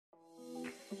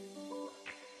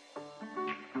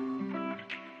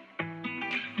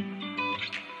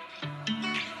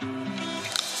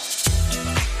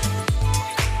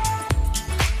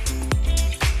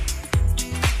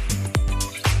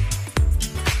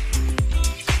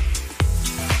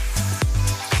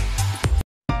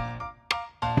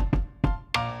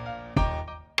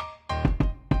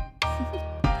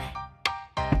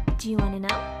Do you want to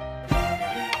know?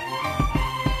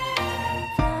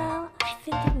 Well, I've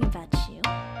been thinking about you,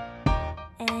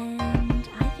 and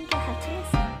I think I'll have to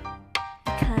listen,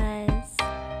 because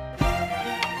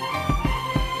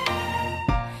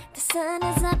the sun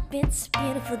is up, it's a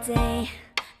beautiful day.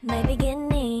 My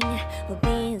beginning will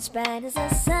be as bright as the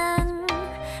sun.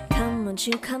 Come, won't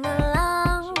you come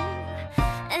along?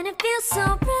 And it feels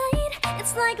so bright,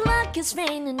 it's like luck is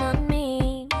raining on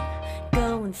me.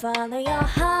 Go and follow your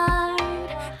heart,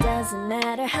 doesn't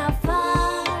matter how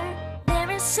far.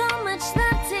 There is so much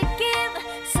love to give,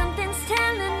 something's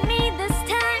telling me this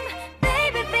time.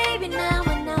 Baby, baby, now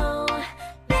I know.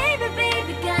 Baby,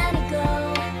 baby, gotta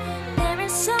go. There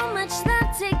is so much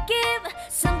love to give,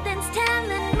 something's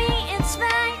telling me it's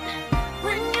right.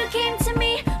 When you came to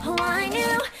me, oh, I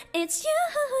knew it's you,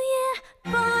 yeah,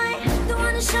 boy. The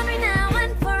one who showed me now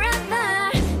and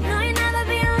forever. No, you'll never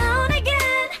be alone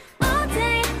again. All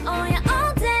day, oh yeah,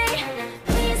 all day.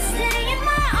 Please stay in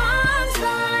my arms,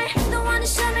 boy. The one who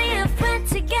showed me if we're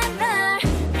together.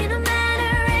 It don't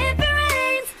matter if it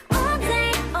rains. All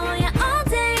day, oh yeah, all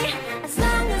day. As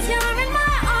long as you're in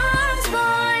my arms,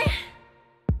 boy.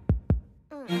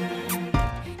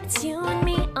 It's you and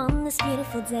me on this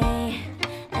beautiful day,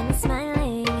 and I'm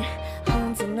smiling,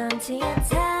 holding on to you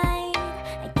tight.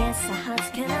 I guess our hearts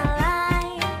can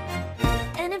align,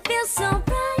 and it feels so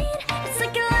bright. It's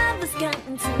like your love has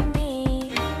gotten to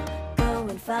me. Go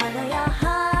and follow your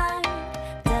heart,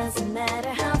 doesn't matter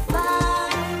how far.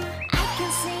 I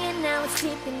can see it now, it's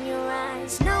deep in your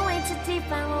eyes. No way to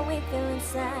define what we feel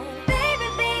inside. Baby,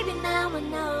 baby, now I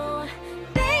know.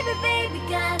 Baby, baby,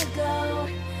 gotta go.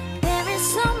 There is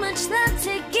so much love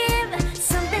to give,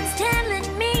 something's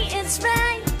telling me it's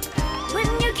right. When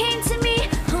you came to me,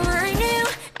 oh, I knew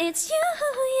it's you,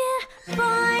 yeah,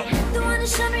 boy. The one who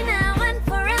showed me now and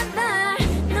forever.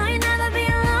 No, you'll never be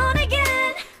alone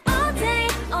again. All day,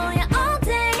 oh yeah, all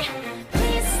day.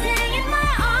 Please stay in my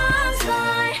arms,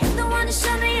 boy. The one who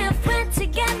showed me if we're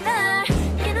together.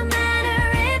 It don't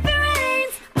matter if it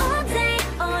rains. All day,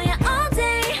 oh yeah, all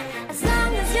day. As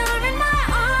long as you're in my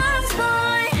arms,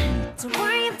 boy. Don't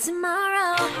worry of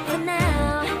tomorrow, for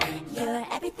now you're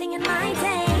everything in my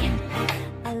day.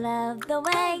 I love the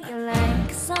way you like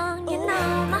a song, you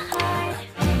know my heart.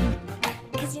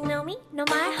 Cause you know me, know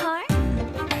my heart.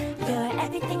 You're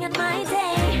everything in my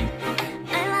day.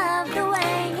 I love the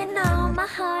way you know my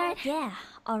heart. Yeah,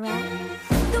 alright.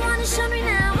 The one who showed me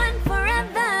now and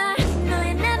forever. No,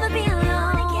 you'll never be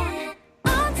alone again.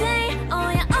 All day, oh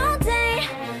yeah, all day.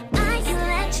 I can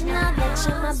let you know that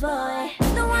you're my boy.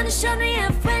 The one who showed me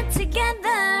if we're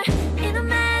together. It don't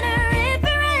matter if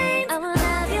it rains. I will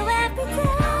love you every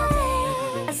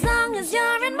day. As long as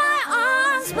you're in my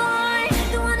arms, boy.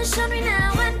 The one who showed me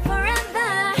now and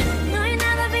forever. No, you'll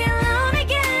never be alone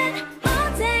again.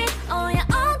 All day, oh yeah,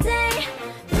 all day.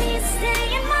 Please stay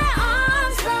in my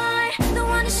arms, boy. The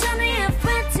one who showed me if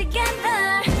we're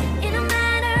together. It don't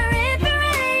matter if it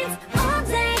rains. All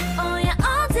day, oh yeah,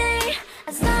 all day.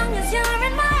 As long as you're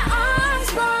in my arms,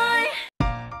 boy.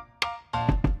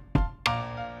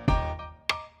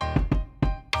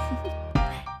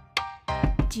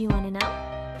 Do you want to know?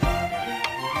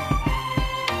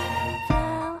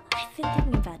 Well, I've been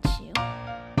thinking about you,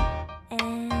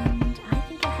 and I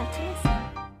think I'll have to listen,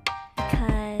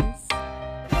 because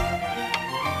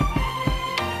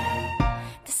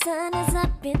the sun is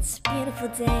up, it's a beautiful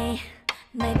day.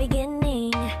 My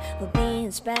beginning will be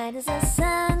as bright as the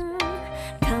sun.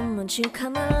 Come, won't you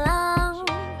come along?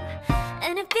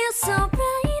 And it feels so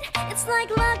bright, it's like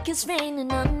luck is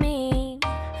raining on me.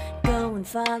 Go and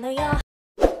follow your